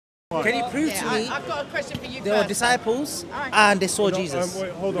Can you prove to me I've got a question for you. they were disciples and they saw Jesus?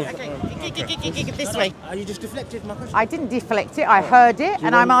 Wait, hold on. Okay, this way. You just deflected my question. I didn't deflect it. I heard it,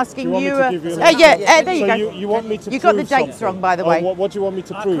 and I'm asking you. There you go. You want me to You got prove the dates something? wrong, by the way. What do you want me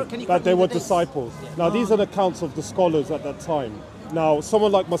to prove? Can you That they quote me were the dates? disciples. Now, these are the accounts of the scholars at that time. Now,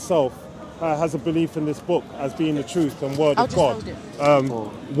 someone like myself has a belief in this book as being the truth and word of God.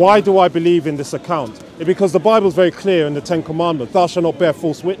 Why do I believe in this account? Because the Bible is very clear in the Ten Commandments: "Thou shalt not bear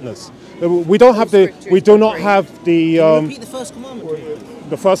false witness." We don't have the. We do not have the. Repeat the first commandment.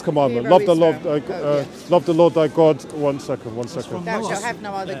 The first commandment: love the Lord thy God. One second. Thou shalt have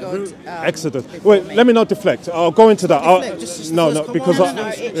no other God. Exodus. Wait, let me not deflect. I'll go into that. Because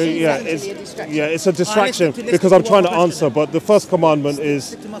it's a distraction because I'm trying to answer. But the first commandment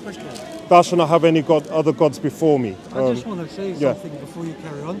is, "Thou shalt not have any other gods before me." I just want to say something before you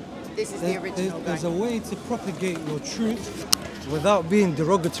carry on. This is the original. There's a way to propagate your truth without being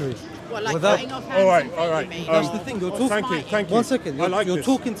derogatory. What, like cutting off hands? All right. That's the thing. You're talking. Thank you. 1 second. You're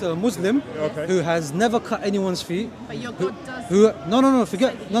talking to a Muslim who has never cut anyone's feet. But your God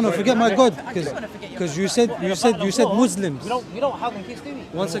does. Forget my God, because you said Muslims. We don't hug and kiss, do we?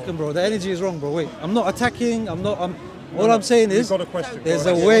 1 second, bro. The energy is wrong, bro. Wait, I'm not attacking. All I'm saying is, got a question. there's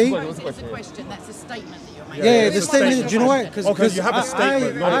a way. It's a question. That's a statement that you're making. Yeah, the statement. Do you know why? Because you have a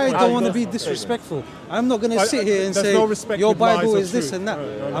statement, not a I question. don't want to be disrespectful. I'm not going to sit here and there's say no respect your with lies Bible or is this truth. and that.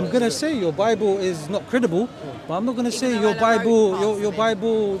 I'm going to say your Bible is not credible, but I'm not going to say your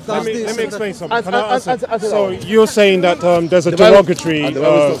Bible does this. Let me and explain that. something. Can I answer? So you're saying that there's a derogatory.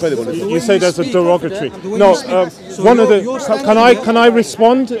 You say there's a derogatory. No, one of the. Can I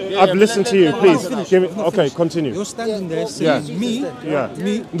respond? I've listened to you. Please give me. Okay, continue. You're standing there saying me.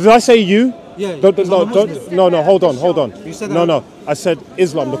 Did I say you? Yeah. No. Hold on. You said No. I said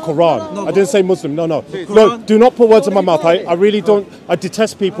Islam, the Quran. No, I didn't say Muslim. No. Quran. Do not put words in my mouth. I really don't. I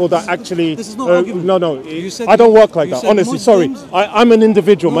detest people that actually. This is not argument. No. You said I don't work like you that. said Honestly, Muslims- sorry. I'm an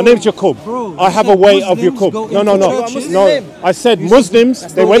individual. My name's Yakub. Bro, I you have a said way of Muslims Yakub. go No. into churches. No. I said You said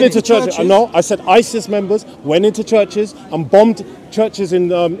Muslims. They go went into into churches. churches. No, I said ISIS members went into churches and bombed churches in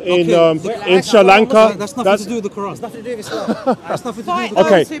Sri Lanka. That's nothing to do with the Quran. That's nothing to do with Islam. That's nothing to do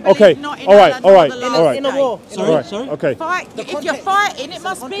with the Quran. Okay. All right. In a war. Sorry. Okay. If you're fighting, it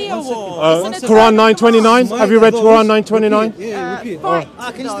must be a war. Quran 929. Have you read Quran 929? Yeah, repeat. Fight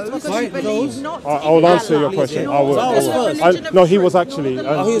Can you those stick to who believe not to I will answer your Allah. question. You're I will. not the religion of No, he truth. was actually. You're the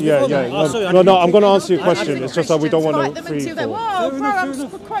was before me. Sorry, No. I'm going to answer your question. It's just that we don't want Fight to them free until they, fall. whoa, bro, Fair I'm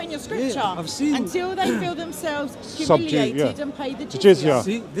enough. quoting your scripture. Yeah, I've seen- Until they feel themselves Subdued, humiliated yeah. and pay the Jizya.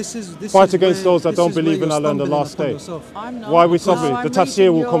 See, this is Fight is against where- those that this don't is where believe in you're Allah on the stumbling last upon day. yourself. I'm not. Why are we No, suffering? I'm The tafsir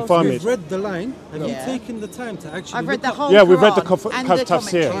will reading confirm We've it. read the line. Have you Yeah. taken the time to actually I've read the look up- whole Yeah, we've read the Quran and the tafsir.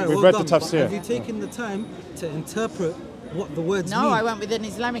 commentary. Right, We've well read the done, but tafsir. Have you taken the time to interpret what the words mean? No, I went with an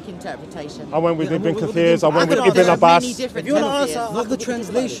Islamic interpretation. I went with Yeah, Ibn what do Kathirs. I you went with No, Ibn there are Abbas. many different If you want to tafsirs. answer, Not the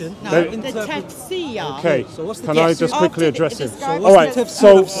translation. No, They- the tafsir. Okay. So what's the Can I tafsir? just quickly After address the- it? describe All right. the tafsir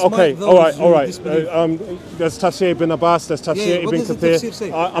So of smite okay. those All right. who disbelieve? There's tafsir Ibn Abbas. There's tafsir Yeah, what Ibn does the tafsir Kathir.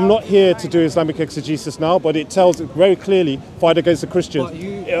 say? I'm not here to do Islamic exegesis now, but it tells very clearly fight against the Christians. But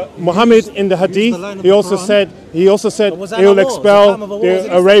you- Muhammad in the Hadith, the line of he the also Quran. said was that he'll a war? Was expel the time of a war? Was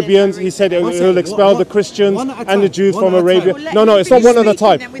the it Arabians. He said One he'll second, expel the one- Christians one at a and the time, Jews one from at a Arabia. time. No, it's not one at a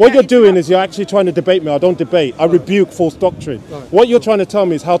time. Speaking then What you're without doing is you're actually trying to debate me. I don't debate. I rebuke false doctrine. What you're trying to tell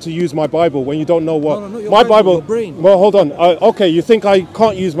me is how to use my Bible when you don't know what. No, not your My Bible, your brain. Well, hold on. Okay, you think I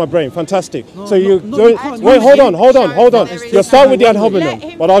can't use my brain? Fantastic. So you can't wait. use Hold it. on. There is You'll start with the ad Let hominem,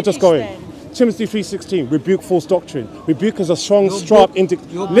 him but I'll just go in. finish then. Timothy 3:16, rebuke false doctrine. Rebuke is a strong, Your sharp book-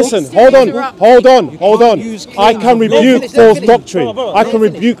 your book Listen, still hold interrupt on. me. can't use I claims can of rebuke God. false Let him doctrine. finish. Bro, I can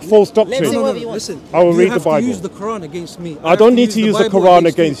rebuke false him doctrine. say No, whatever you want. listen. I will you read the have Bible. To use the Quran against me. I don't need to use the Quran Bible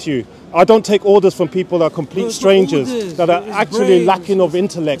against you. I don't take orders from people that are complete No, it's not strangers, orders. that are It's actually brains. lacking of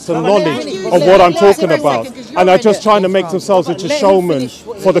intellect and Let knowledge him of finish. what I'm Let him talking finish. about. Because you're And are in just it. trying to make themselves into Let him showmen finish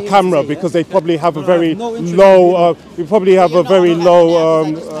what for the he wants to camera say, because they probably have a very no interest low, you probably have a You're not very on that low now,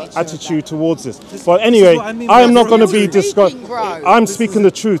 because I just made sure attitude towards this. But anyway, what I mean I by am not going to you're be discussed. speaking, bro. I'm speaking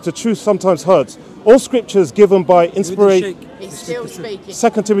the truth. The truth sometimes hurts. All scriptures given by inspiration. He's still speaking.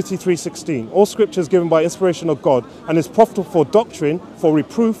 2 Timothy 3:16. All scripture is given by inspiration of God and is profitable for doctrine, for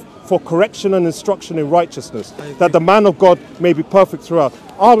reproof, for correction and instruction in righteousness, that the man of God may be perfect throughout.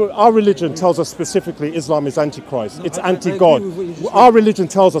 our religion tells us specifically Islam is antichrist. It's anti-God. Our religion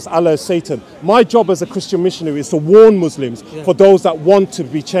tells us Allah is Satan. My job as a Christian missionary is to warn Muslims for those that want to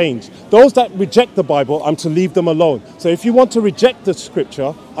be changed. Those that reject the Bible, I'm to leave them alone. So if you want to reject the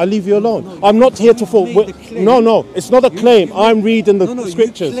scripture, I leave you alone. I'm not here to fall. No, it's not a claim. I'm reading the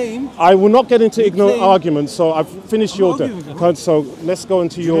scriptures. I will not get into ignorant arguments. So I've finished your. So let's go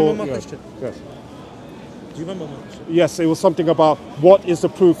into your. Yes. Do you remember my question? Yes, it was something about what is the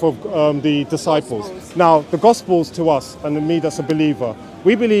proof of the disciples. Now, the Gospels to us, and to me that's a believer,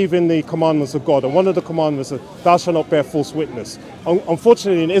 we believe in the commandments of God. And one of the commandments is, thou shalt not bear false witness.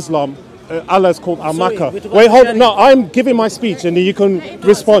 Unfortunately, in Islam, Allah is called Amaka. Wait, hold on. No, I'm giving my speech and then you can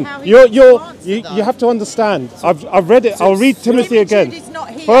respond. You have to understand. I've read it. I'll read Timothy again.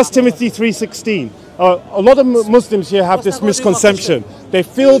 1 Timothy 3:16. A lot of Muslims here have this misconception. They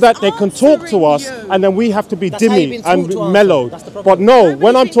feel that they can talk to us and then we have to be dimmy and mellowed. But no,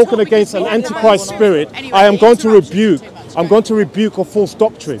 when I'm talking against an antichrist spirit, I am going to rebuke. I'm going to rebuke a false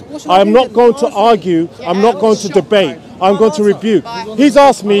doctrine. I am not going to argue. I'm not going to debate. I'm going to rebuke. He's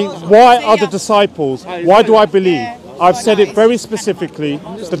asked me, why are the disciples? Why do I believe? I've said it very specifically.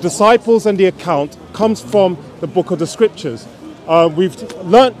 The disciples and the account comes from the book of the scriptures. We've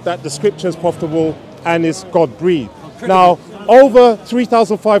learnt that the scripture is profitable and is God-breathed. Now, over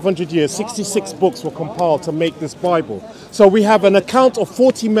 3,500 years, 66 books were compiled to make this Bible. So we have an account of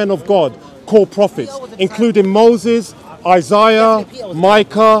 40 men of God called prophets, including Moses, Isaiah,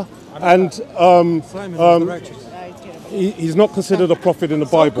 Micah, and he's not considered a prophet in the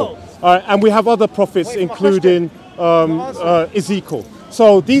Bible. And we have other prophets, including Ezekiel.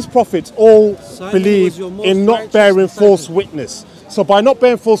 So these prophets all believe in not bearing false witness. So by not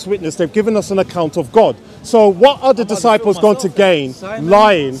bearing false witness, they've given us an account of God. So what are the disciples going to gain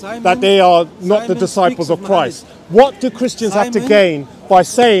lying that they are not the disciples of Christ? What do Christians have to gain by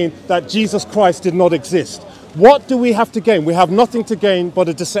saying that Jesus Christ did not exist? What do we have to gain? We have nothing to gain but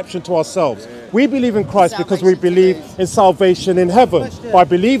a deception to ourselves. We believe in Christ because we believe in salvation in heaven by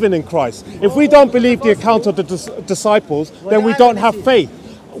believing in Christ. If we don't believe the account of the disciples, then we don't have faith.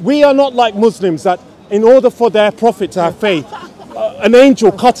 We are not like Muslims that in order for their prophet to have faith, an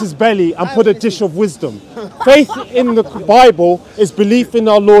angel cut his belly and put a dish of wisdom. Faith in the Bible is belief in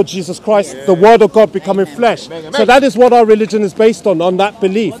our Lord Jesus Christ, the Word of God becoming flesh. So that is what our religion is based on that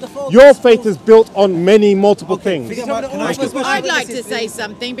belief. Your faith is built on many multiple things. I'd like to say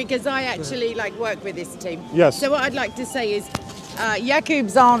something because I actually work with this team. Yes. So what I'd like to say is,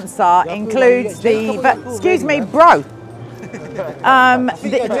 Yakub's answer includes the. But excuse me, bro.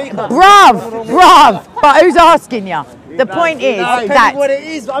 Bruv. But who's asking you? The point is that what it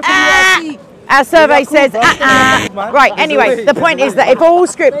is. our survey says Right, anyway, the point is that if all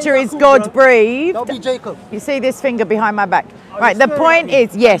scripture is God-breathed, Don't be Jacob. you see this finger behind my back. Right, the point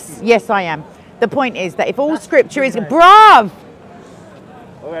is, yes I am. The point is that if all scripture is, bruv,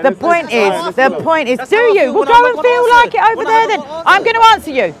 the point is, do you? We'll go and feel like it over there then. I'm going to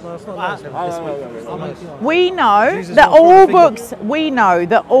answer you. We know that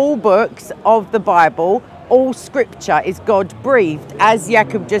all books of the Bible, all scripture is God-breathed, as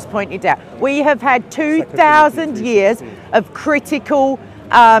Yakub just pointed out. We have had 2,000 years of critical,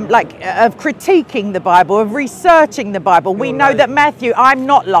 of critiquing the Bible, of researching the Bible. We know that Matthew, I'm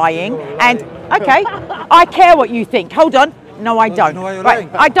not lying, and okay, I care what you think. Hold on. No, I don't. Right,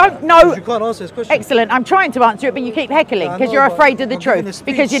 I don't know. You can't answer this question. Excellent. I'm trying to answer it, but you keep heckling because you're afraid of the truth,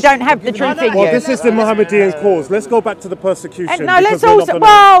 because you don't have the truth in you. Well, this is the Mohammedan cause. Let's go back to the persecution. No, let's also.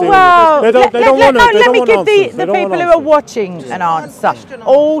 Let me give the people who are watching an answer.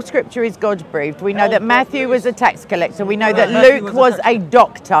 All scripture is God-breathed. We know that Matthew was a tax collector. We know that Luke was a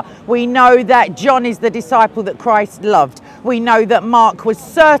doctor. We know that John is the disciple that Christ loved. We know that Mark was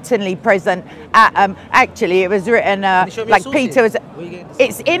certainly present at. Actually, it was written Peter was.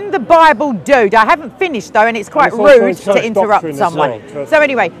 It's in the Bible, dude. I haven't finished though, and it's quite rude to interrupt someone. So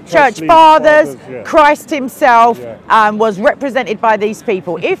anyway, church fathers, Christ himself was represented by these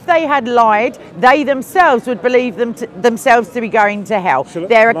people. If they had lied, they themselves would believe themselves to be going to hell.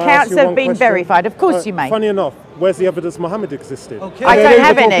 Their accounts have been verified. Of course you may. Funny enough, where's the evidence Muhammad existed? Okay. I don't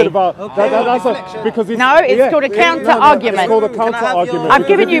have any. Because it's called a counter-argument. It's called a counter-argument. I've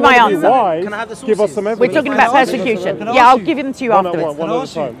given you my answer. Can I have the sources? Give us some evidence. We're talking about persecution. Yeah, I'll give them to you afterwards. One at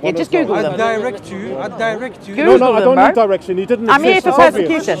a time. Yeah, just Google them. I'd direct you. No, I don't need direction. He didn't I'm here exist. for It's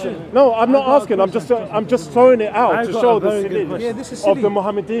obvious. persecution. No, I'm not asking. I'm just throwing it out to show the silliness silly. of the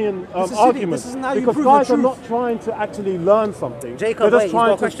Mohammedan This is argument. silly. This isn't how you Because prove the guys are truth. not trying to actually learn something. Jacob, They're wait, just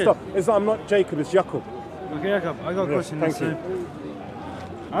trying you've got a to question. stop. I'm not Jacob. It's Yakub. Okay, Yakub, I got a question. Thank you.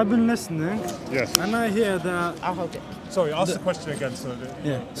 I've been listening. Yes. And I hear that. I'll hold it. Sorry, ask the question again. So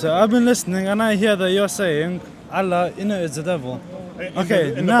Yeah. So I've been listening, and I hear that you're saying Allah, is the devil. Okay.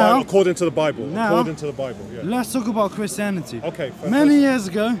 in the Now, Bible, according to the Bible. now, According to the Bible. Yeah. let's talk about Christianity. Okay. Many years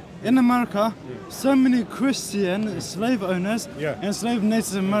ago, in America, so many Christian slave owners enslaved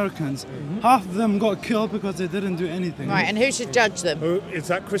Native Americans. Half of them got killed because they didn't do anything. Right, and who should judge them? Is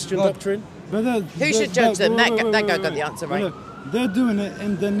that Christian doctrine? But Who should judge them? That guy got the answer right. Look, they're doing it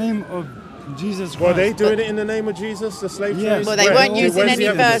in the name of Jesus Christ. Were they doing it in the name of Jesus, the slave trade? Well, they weren't using any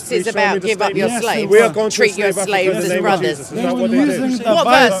verses about give up your slaves. We are going to treat your slave slaves Africa in the as name of brothers. Jesus. Is that what they did? What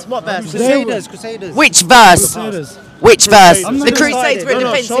verse? What verse? Crusaders. Which verse? Crusaders. Which verse? I'm not The gonna- Crusades were No, no,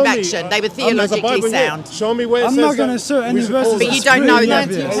 defensive show me. action. They were There's a Bible theologically here. sound. Show me where it I'm says not going to that show any we should verses. all- But you It's don't know pretty them.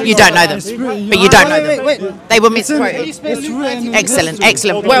 obvious. You don't know them. It's pretty But you don't know obvious. them. They were misquoted. It's Excellent,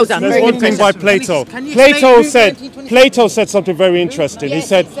 excellent. Well done. There's Very one good thing question. by Plato. Can you explain Plato said something very interesting. He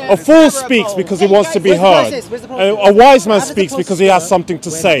said, "A fool speaks because he wants to be heard. A wise man speaks because he has something to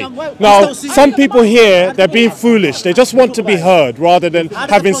say." Now, some people here, they're being foolish. They just want to be heard rather than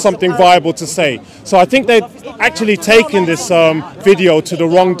having something viable to say. So I think they're actually taking this video to the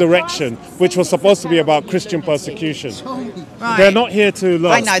wrong direction, which was supposed to be about Christian persecution. Right. They're not here to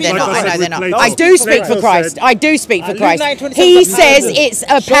learn. I know they're not. I know they're not. Plato. I do speak for Plato Christ. said- I do speak for Luke Christ. 9:27 He is a says parable. it's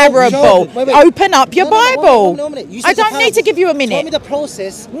a Show parable. me. Wait. Open up your Bible. You I said it's a don't need to parable. give you a Show me minute. the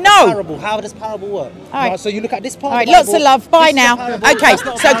process. of No. Parable. How does parable work? All right. So you look at this part. All right, of the lots of Bible. love. Bye This is a now. parable. Okay, That's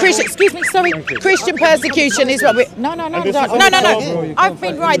not so parable. Christian, excuse me, sorry. Christian persecution is what we. No. And this is No. I've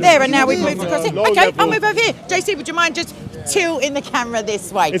been right there, and now we've moved across it. low Okay, level. I'll move over here. JC, would you mind just tilting the camera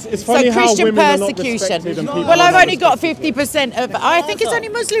this way? It's funny so how Christian women are not persecution. respected and people Well, are I've not only got 50% of. I think it's only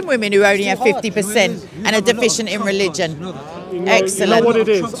Muslim women who only have 50% and are deficient in religion. Excellent. You know what it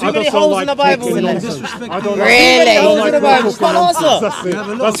is? I many just holes don't in the like Bible. talking Excellent. nonsense. I don't Really? Holes in the like Bible. talking Just one nonsense. answer. That's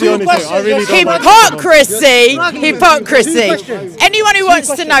it. That's the only thing. I really don't like Hypocrisy. Anyone who wants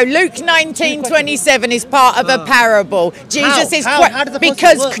to know, Luke 19:27 is part of a parable. Jesus is How does the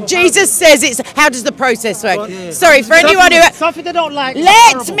because process work? Jesus says it's. How does the process work? Sorry for anyone who. Something they don't like.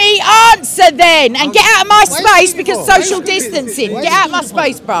 Let me answer then and get out of my space because social distancing. Get out of my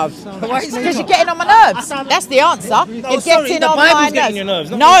space, bruv. Because you're getting on my nerves. That's the answer. You're sorry, getting the on my Bible's getting nerves. your nerves,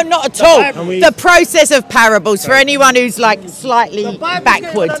 No, not at all. Bible. The process of parables for anyone who's like slightly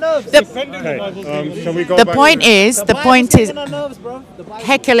backward. Can we go The back point to- is,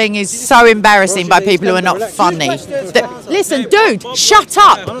 heckling is so embarrassing by people who are not funny. Listen, dude, shut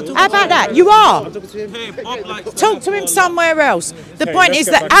up. How about that? You are. Talk to him somewhere else. The point is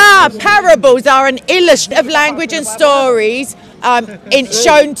that parables are an illustration of language and stories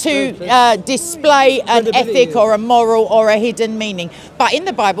shown to display an ethic or a moral or a hidden meaning. But in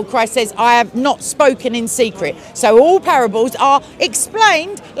the Bible, Christ says, I have not spoken in secret. So all parables are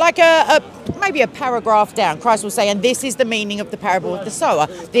explained like maybe a paragraph down. Christ will say, and this is the meaning of the parable of the sower.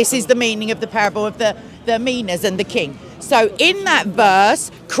 This is the meaning of the parable of the meaners and the king. So in that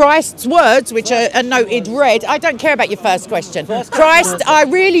verse, Christ's words, which are noted red, I don't care about your first question. Christ, I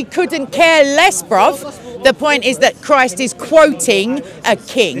really couldn't care less, bruv. The point is that Christ is quoting a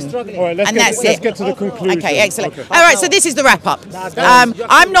king. All right, let's get to the conclusion. Okay, excellent. All right, so this is the wrap up.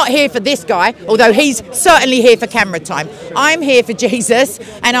 I'm not here for this guy, although he's certainly here for camera time. I'm here for Jesus,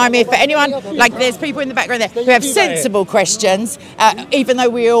 and I'm here for anyone, like there's people in the background there who have sensible questions, even though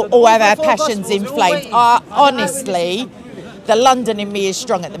we all have our passions inflamed. Honestly, the London in me is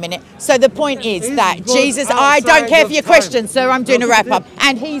strong at the minute. So the point is that Jesus, I don't care for your questions, sir, I'm doing a wrap up.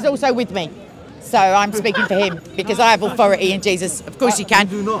 And he's also with me. So I'm speaking for him because I have authority in Jesus. Of course you can.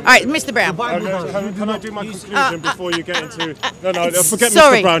 All right, Mr. Brown. Can I do my conclusion before you get into... No, forget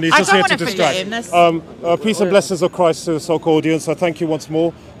Sorry, Mr. Brown. He's I just don't here to wanna forget him, distract. Peace and blessings of Christ to the Soca audience. So thank you once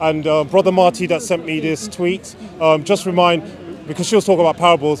more. And Brother Marty that sent me this tweet, just remind, because she was talking about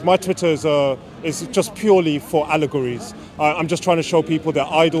parables, my Twitter is just purely for allegories. I'm just trying to show people their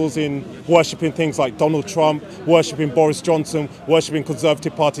idols in worshipping things like Donald Trump, worshipping Boris Johnson, worshipping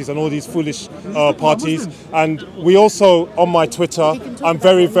conservative parties and all these foolish parties. And we also, on my Twitter, I'm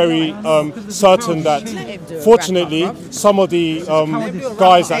very, very certain that, fortunately, some of the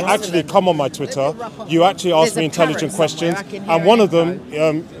guys that actually come on my Twitter, you actually ask me intelligent questions. And one of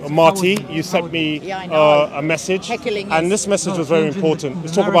them, Marty, you sent me a message, and this message was very important.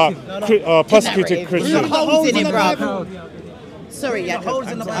 It's talk about persecuted Christians. Holes in him, bruv. Sorry, Yakub,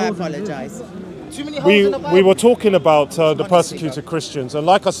 I apologise. we were talking about the persecuted Christians, and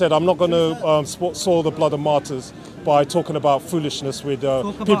like I said, I'm not going to soil the blood of martyrs by talking about foolishness with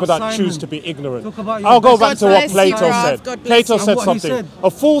people that choose to be ignorant. I'll go back to what Plato said. Plato said something. A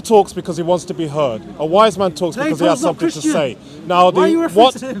fool talks because he wants to be heard. A wise man talks because he has something to say. Now,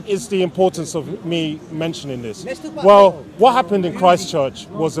 what is the importance of me mentioning this? Well, what happened in Christchurch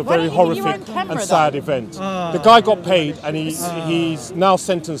was a very horrific and sad event. The guy got paid, and he's now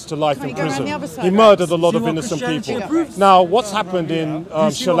sentenced to life in prison. He murdered a lot of innocent people. Now, what's happened in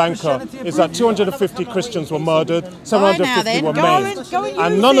Sri Lanka is that 250 Christians were murdered, 750 were maimed,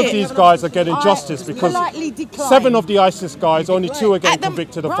 and none of these guys are getting justice because 7 of the ISIS guys, only 2 are getting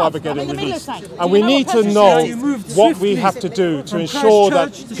convicted and 5 are getting released. And we need to know what we have to do to ensure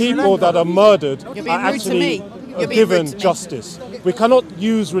that people that are murdered are actually given justice. We cannot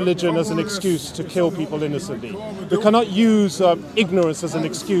use religion as an excuse to kill people innocently. We cannot use ignorance as an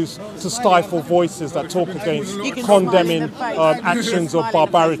excuse to stifle voices that talk against condemning actions of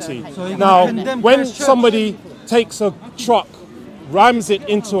barbarity. Now, when somebody takes a truck, rams it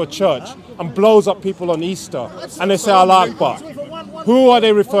into a church and blows up people on Easter, and they say Allah Akbar, who are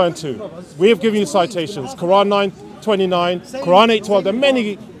they referring to? We have given you citations, Quran 9:29, Quran 8:12. There are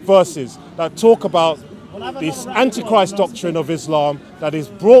many verses that talk about this Antichrist doctrine of Islam that is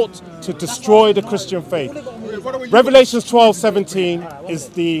brought to destroy the Christian faith. Revelations 12:17 is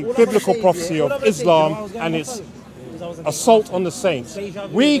the biblical prophecy of Islam and its assault on the saints.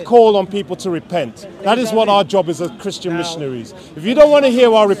 We call on people to repent. That is what our job is as Christian missionaries. If you don't want to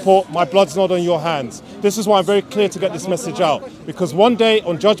hear our report, my blood's not on your hands. This is why I'm very clear to get this message out. Because one day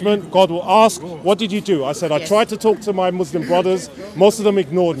on judgment, God will ask, what did you do? I said, I tried to talk to my Muslim brothers. Most of them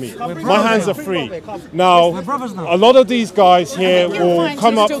ignored me. My hands are free. Now, a lot of these guys here will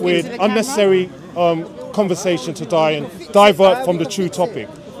come up with unnecessary conversation to divert from the true topic.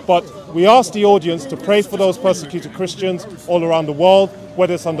 But we ask the audience to pray for those persecuted Christians all around the world,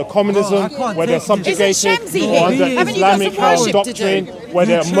 whether it's under communism, where they're subjugated, or under Islamic doctrine, where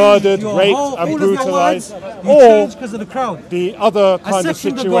they're murdered, raped and brutalized, or the other kind of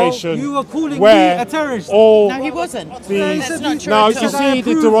situation where all the... Now, you see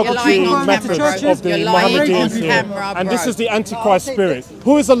the derogatory methods of the Mohammedans here, and this is the Antichrist spirit.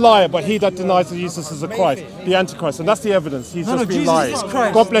 Who is a liar but he that denies that Jesus is a Christ? The Antichrist, and that's the evidence. He's just been lying.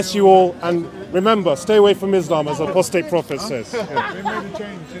 God bless you all, and remember, stay away from Islam, as the apostate prophet says. Yeah.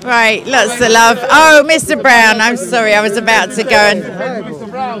 Right, lots of love. Oh, Mr. Brown, I'm sorry, I was about to go and...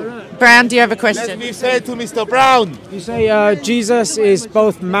 Brown, do you have a question? Let me say to Mr. Brown. You say Jesus is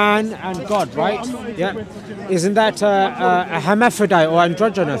both man and God, right? Yeah. Isn't that a hermaphrodite or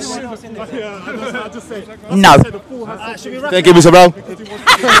androgynous? No. Thank you, Mr. Brown.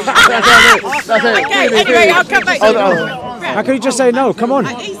 Okay, anyway, I'll come back to you. How can you just say no? Come on.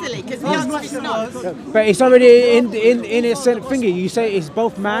 Easily, because the answer is no. But it's already in its thingy. You say it's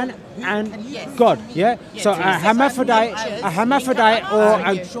both man and God, yeah? So a hermaphrodite or...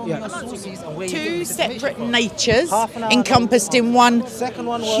 Yeah. 2 separate natures encompassed in one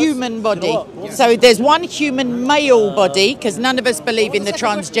human body. So there's one human male body, because none of us believe in the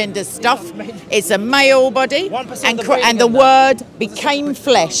transgender stuff. It's a male body, and the word became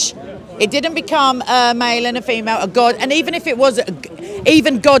flesh. It didn't become a male and a female, a God, and even if it was,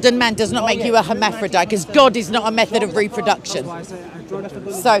 even God and man does not make you a hermaphrodite, because God is not a method of reproduction.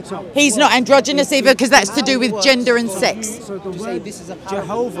 So he's not androgynous either, because that's to do with gender and sex. So the word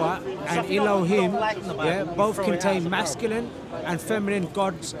Jehovah and Elohim, yeah, both contain masculine and feminine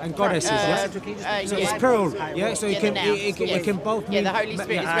gods and goddesses, yeah? So it's plural, yeah? So it can both mean... Yeah, the Holy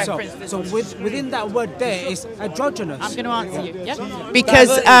Spirit is referenced. So within that word there is androgynous. I'm going to answer you,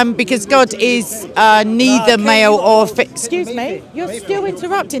 yeah? Because God is neither male or... Excuse me, you're still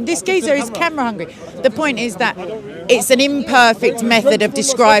interrupting. This geezer is camera hungry. The point is that it's an imperfect method of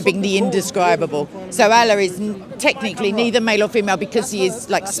describing the indescribable. So Allah is technically neither male or female because he is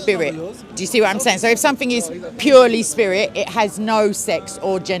like spirit. Do you see what I'm saying? So if something is purely spirit, it has no sex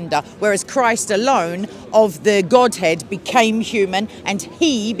or gender, whereas Christ alone of the Godhead became human and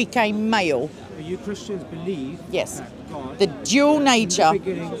he became male. You Christians believe that God, the dual nature. In the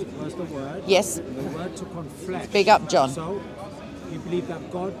beginning was the Word. Yes. The Word took on flesh. Big up, John. So you believe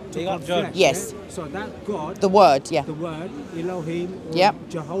that God took on flesh. Yes. Yeah? So that God. The Word, yeah. The Word, Elohim. Yep.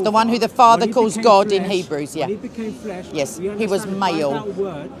 Jehovah, the one who the Father calls God flesh, in Hebrews. Yeah. When he became flesh. Yes. He was male.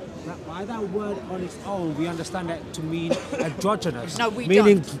 By that word on its own, we understand that to mean androgynous. No, we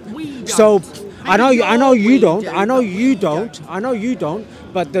meaning, don't. We don't. So I know you don't. I know you don't.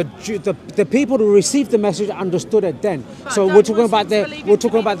 But the people who received the message understood it then. So we're talking about the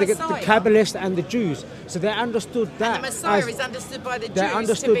Kabbalists and the Jews. So they understood that. And the Messiah is understood by the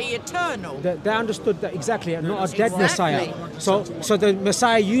Jews to be eternal. They understood that exactly, and not a dead Messiah. So the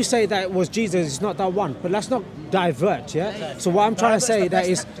Messiah you say that was Jesus is not that one. But let's not divert, yeah. So what I'm trying to say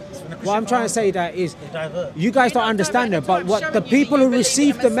is, you guys don't understand it. But what the people who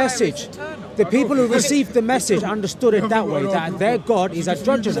received the message. The people who received the message understood it that way, that their God is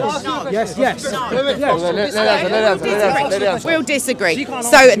androgynous. Yes. We'll disagree.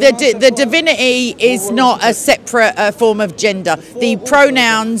 So the divinity is not a separate form of gender. The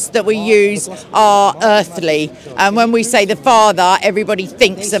pronouns that we use are earthly. And when we say the Father, everybody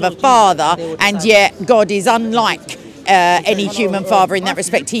thinks of a father, and yet God is unlike any human father in that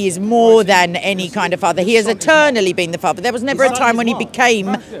respect. He is more than any kind of father. He has eternally been the father. There was never a time when he became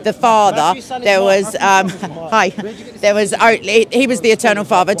the father. There was he was the eternal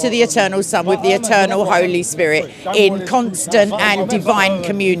father to the eternal son with the eternal Holy Spirit in constant and divine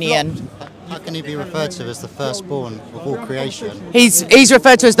communion. How can he be referred to as the firstborn of all creation? He's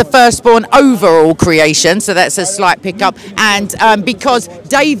referred to as the firstborn over all creation, so that's a slight pickup. And because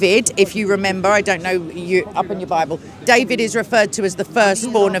David, if you remember, I don't know you up in your Bible, David is referred to as the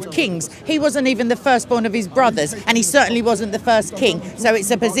firstborn of kings. He wasn't even the firstborn of his brothers, and he certainly wasn't the first king. So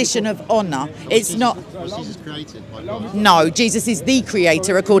it's a position of honour. It's not. Was Jesus created by God? No, Jesus is the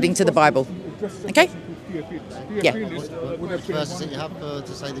creator according to the Bible. Okay. Yeah. Which verses that you have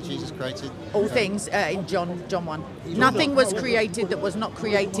to say that Jesus created? All things in John 1. Nothing was created that was not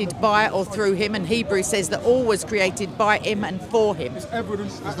created by or through him, and Hebrews says that all was created by him and for him. Is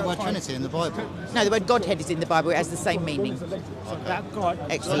the word Trinity in the Bible? No, the word Godhead is in the Bible. It has the same meaning. Okay.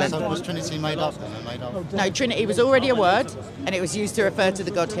 Excellent. So was Trinity made up then? No, Trinity was already a word, and it was used to refer to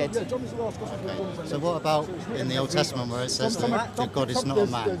the Godhead. Okay. So what about in the Old Testament where it says that God is not a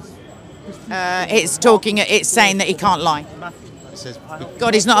man? It's saying that he can't lie. It says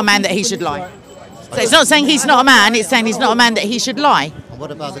God is not a man that he should lie. So it's not saying he's not a man, it's saying he's not a man that he should lie. And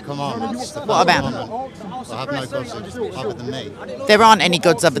what about the commandments? What about? I have no gods other than me. There aren't any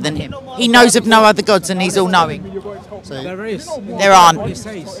gods other than him. He knows of no other gods, and he's all-knowing. So There is. There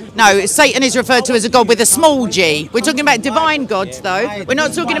aren't. No, Satan is referred to as a god with a small g. We're talking about divine gods, though. We're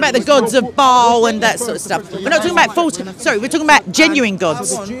not talking about the gods of Baal and that sort of stuff. We're not talking about false. Sorry, we're talking about genuine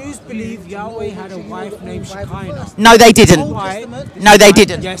gods. The Jews believe Yahweh had a wife named Shekinah. No, they didn't. No, they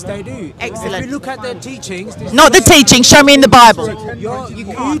didn't. Yes, they do. Excellent. If you look at their teachings, Not the teaching. Show me in the Bible. you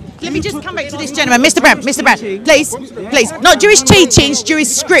can't. Let me just come back to this gentleman, Mr. Brown. Mr. Brown, please. Not Jewish teachings, Jewish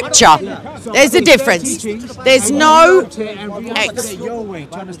scripture. There's a difference. There's no.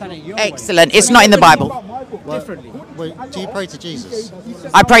 Excellent. It's not in the Bible. wait, do you pray to Jesus?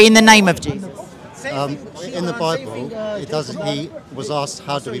 I pray in the name of Jesus. In the Bible, it doesn't. He was asked,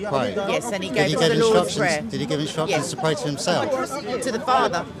 "How do we pray?" Yes, and he Did gave he us give the Lord's instructions? Prayer. Did he give instructions Yes. to pray to himself? To the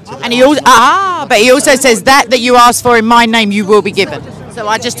Father. And he also, but he also says that you ask for in my name you will be given. So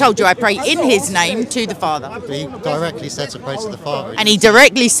I just told you I pray in his name to the Father. But he directly said to pray to the Father. And he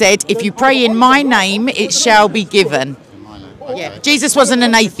directly said, if you pray in my name, it shall be given. Yeah. Jesus wasn't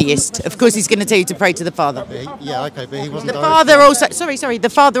an atheist. Of course he's going to tell you to pray to the Father. But but he wasn't. The Father also, the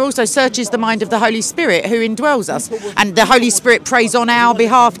Father also searches the mind of the Holy Spirit who indwells us. And the Holy Spirit prays on our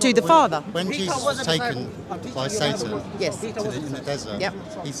behalf to the Father. When Jesus was taken by Satan Yes. in the desert, Yep.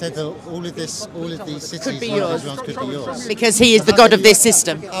 he said that all of these cities Could be and yours. Israel could be yours. Because he is the God of this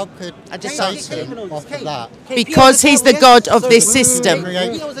system. How could just Satan offer that? Because he's the God of this system.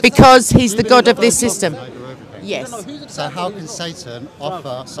 Because he's the God of this system. Yes. So how can Satan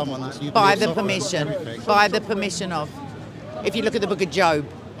offer someone that's you By believe the sovereign permission. everything? By the permission of. If you look at the book of Job,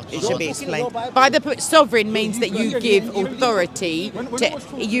 it should be explained. By the sovereign means that you give authority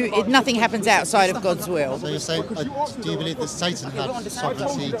to you. Nothing happens outside of God's will. So you're saying, do you believe that Satan had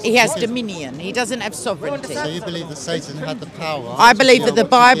sovereignty? He has dominion. He doesn't have sovereignty. So you believe thatAtan had the power? I believe that the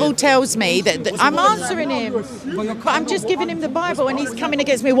Bible tells me that I'm answering him, but I'm just giving him the Bible, and he's coming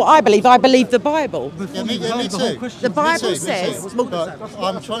against me. What I believe the Bible. Yeah, me too. The Bible Me too. says.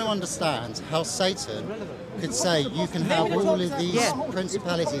 But I'm trying to understand how Satan could say you can have all of these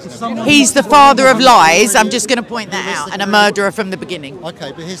principalities. And everything. He's the father of lies. I'm just going to point that out, and a murderer from the beginning.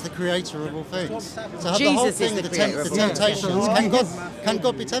 Okay, but he's the creator of all things. So have Jesus the whole is thing, the creator of the all things. temptations. Can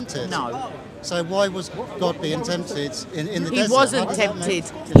God be tempted? No. So why was God being tempted in the desert? He wasn't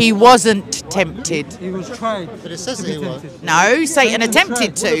tempted. He wasn't tempted. He was tried. But it says that he was. No, Satan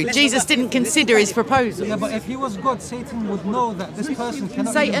attempted to. Jesus didn't consider his proposal. Yeah, but if he was God, Satan would know that this person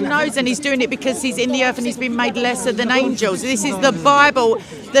cannot. Satan knows, and he's doing it because he's in the earth and he's been made lesser than angels. This is the Bible.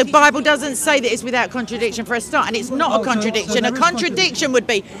 The Bible doesn't say that it's without contradiction for a start, and it's not a contradiction. A contradiction would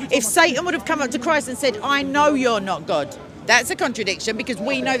be if Satan would have come up to Christ and said, I know you're not God. That's a contradiction because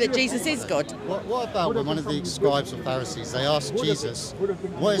we know that Jesus is God. What about when one of the scribes or Pharisees, they asked Jesus,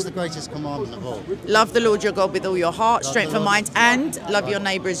 what is the greatest commandment of all? Love the Lord your God with all your heart, strength and mind, and love your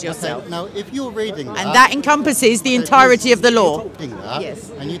neighbour as yourself. Okay, now, if you're reading that... And that encompasses the entirety of the law.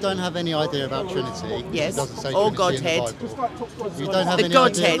 Yes. And you don't have any idea about Trinity. Yes. It doesn't say Or Trinity in Godhead. the Bible. You don't have The any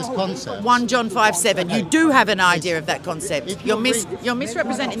Godhead. idea of this concept. 1 John 5:7. You do have an idea of that concept. You're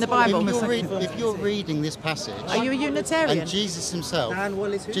misrepresenting the Bible. If you're reading this passage... Are you a Unitarian? And Jesus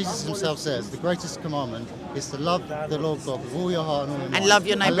himself says the greatest commandment is to love the Lord God with all your heart and all your mind. And love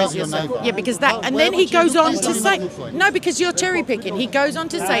your neighbour as yourself. neighbour. Yeah, because that, and then he goes on to say, no, because you're cherry picking. He goes on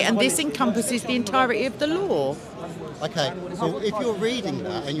to say, and this encompasses the entirety of the law. Okay, so if you're reading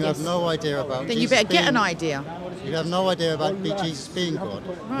that and you have no idea about Then Jesus you better get an being- idea. You have no idea about Jesus being God.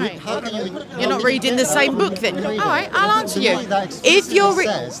 Right. How can you? You're not reading the same book then. All right, I'll answer you. If you're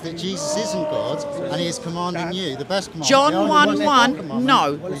says that Jesus isn't God and He is commanding you, the best commandment. John the only 1:1, commandment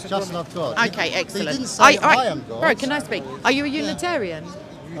no. is just love God. Okay, He excellent. didn't say I am God. Bro, can I speak? Are you a Unitarian?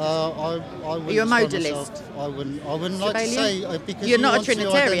 I wouldn't Are you a describe modalist? myself- I wouldn't like to say because You're you not a want to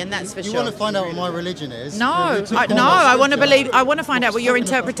Trinitarian, that's for You sure. want to find out what my religion is. No, you I want to believe. I want to find out what your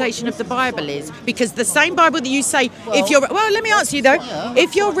interpretation of the Bible is, because the same Bible that you say, if you're let me answer you though.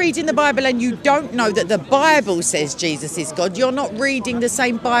 If you're reading the Bible and you don't know that the Bible says Jesus is God, you're not reading the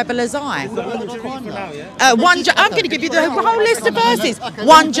same Bible as I. I'm going to give you the whole list of verses.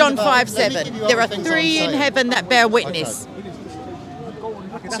 1 John 5:7. There are 3 in heaven that bear witness.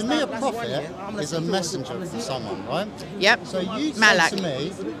 To me, a prophet is a messenger for someone, right? Yep. So you Malak. say to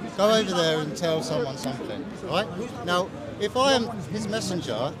me, go over there and tell someone something, right? Now, if I am his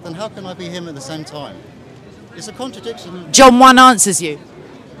messenger, then how can I be him at the same time? It's a contradiction. John 1 answers you.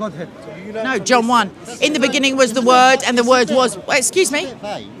 Godhead. No, John 1. In the beginning was the Word, and the Word was. Excuse me.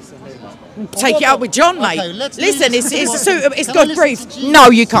 Take it up with John, mate. Okay, Listen, it's God breathed. No,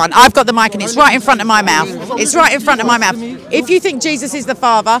 you can't. I've got the mic and it's right in front of my mouth. It's right in front of my mouth. If you think Jesus is the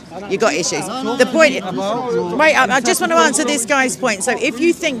Father, you got issues. The point. Wait, I just want to answer this guy's point. So, if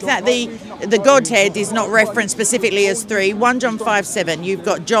you think that the Godhead is not referenced specifically as 3, 1 John 5:7. You've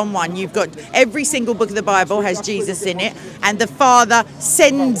got John 1. You've got every single book of the Bible has Jesus in it, and the Father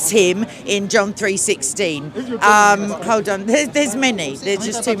sends him in John 3:16. Hold on. There's many. There's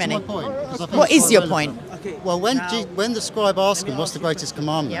just too many. What is your point? Well, when the scribe asked him, what's the greatest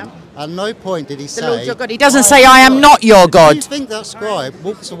commandment, at no point did he say... The Lord your God. He doesn't say, I am not your God. Do you think that scribe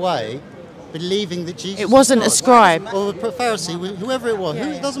walked away believing that Jesus It wasn't a was God? scribe. Or the Pharisee, whoever it was,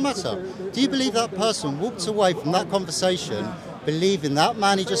 it doesn't matter. Do you believe that person walked away from that conversation believing that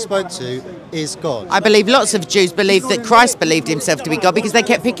man he just spoke to is God? I believe lots of Jews believe that Christ believed himself to be God because they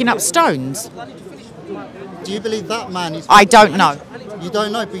kept picking up stones. Do you believe that man is... I don't know. You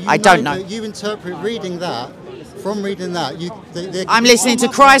don't know, but you I don't know. You interpret reading that, from reading that, I'm listening to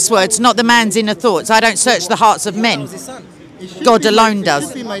Christ's words, not the man's inner thoughts. I don't search the hearts of men. God alone does. It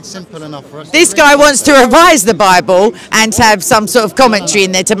should be made simple enough for us. This guy wants to revise the Bible and to have some sort of commentary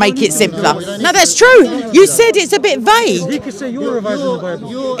in there to make it simpler. No, that's true. You said it's a bit vague. You could say you're revising the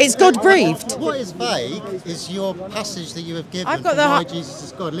Bible. It's God breathed. What is vague is your passage that you have given I've got for the why Jesus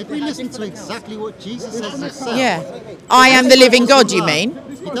is God. And if we listen to exactly what Jesus says himself... Yeah. I am the living God, you mean?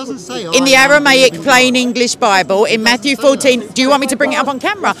 He doesn't say... In the Aramaic plain English Bible, in Matthew 14, do you want me to bring it up on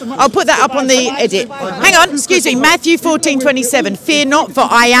camera? I'll put that up on the edit. Hang on, excuse me, Matthew 14:27. Fear not, for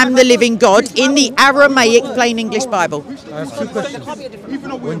I am the living God, in the Aramaic plain English Bible. I have 2 questions.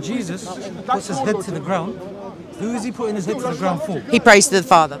 When Jesus puts his head to the ground, who is he putting his head to the ground for? He prays to the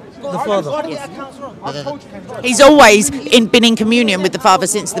Father. The Father. He's always been in communion with the Father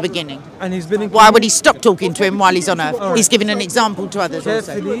since the beginning. And he's been in Why would he stop talking to him while he's on earth? He's giving an example to others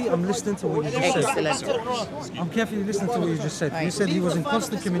also. Carefully, I'm listening to what you just said. Excellent. I'm carefully listening to what you just said. You said he was in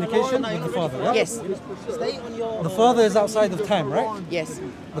constant communication with the Father, right? Yes. The Father is outside of time, right? Yes.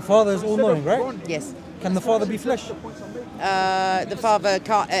 The Father is all-knowing, right? Yes. Can the Father be flesh? The Father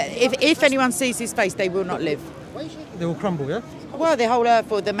can't. If anyone sees his face, they will not live. They will crumble, yeah? Well, the whole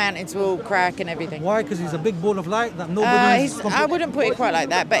earth or the mountains will crack and everything. Why? Because he's a big ball of light that nobody is... I wouldn't put it quite like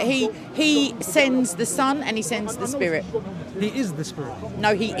that, but he sends the sun and he sends the spirit. He is the spirit.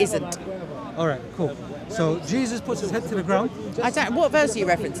 No, he isn't. All right, cool. So Jesus puts his head to the ground. What verse are you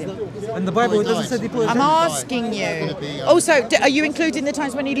referencing? In the Bible, it doesn't say he put his I'm head. asking you. Also, are you including the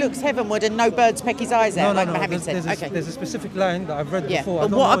times when he looks heavenward and no birds peck his eyes out, like Muhammad said? There's a specific line that I've read before.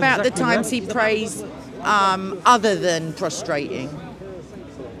 But what about the times he prays other than prostrating?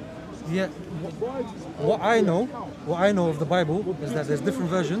 Yeah. What I know of the Bible is that there's different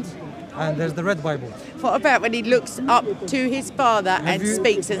versions. And there's the Red Bible. What about when he looks up to his Father and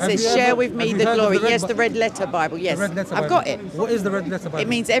speaks and says, share with me the glory? Yes, the red letter Bible, yes. I've got it. What is the red letter Bible? It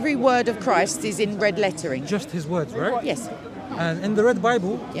means every word of Christ is in red lettering. Just his words, right? Yes. And in the Red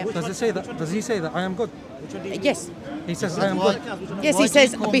Bible, does it say that? Does he say that I am God? Yes. He says I am God. Yes, he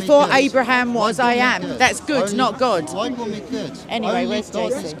says before Abraham was I am. That's good, not God. Why call me good? Anyway, where's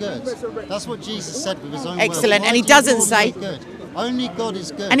God is JC? good. That's what Jesus said with his own Excellent, words. and he doesn't say... Only God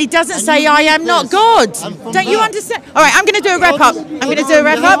is good. And he doesn't say, I am not God. Don't you understand? All right, I'm going to do a wrap up. I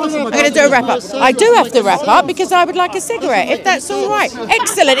do have to wrap up because I would like a cigarette, if that's all right.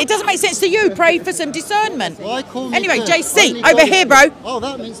 Excellent. It doesn't make sense to you. Pray for some discernment. Anyway, JC, over here, bro.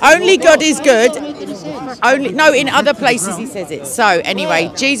 Only God is good. No, in other places he says it. So,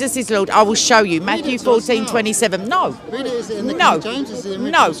 anyway, Jesus is Lord. I will show you. Matthew 14:27. No. No.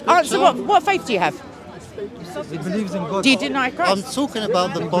 Answer what faith do you have? He believes in God. Do you deny Christ? I'm talking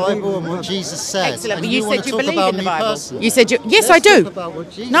about the Bible and what Jesus said. Excellent, and but you said you believe in the Bible. Personally. You said you... Yes, I do.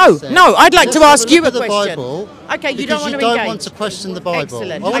 No, I'd like to ask you a question. Bible, okay, you don't want to engage. You engage. don't want to question the Bible.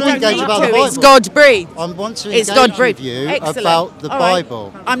 Excellent. I want to engage need about to. the Bible. It's God breathed. I want to it's engage God breathed. with you Excellent. about the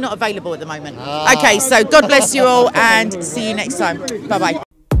Bible. I'm not available at the moment. Okay, so God bless you all and see you next time. Bye-bye.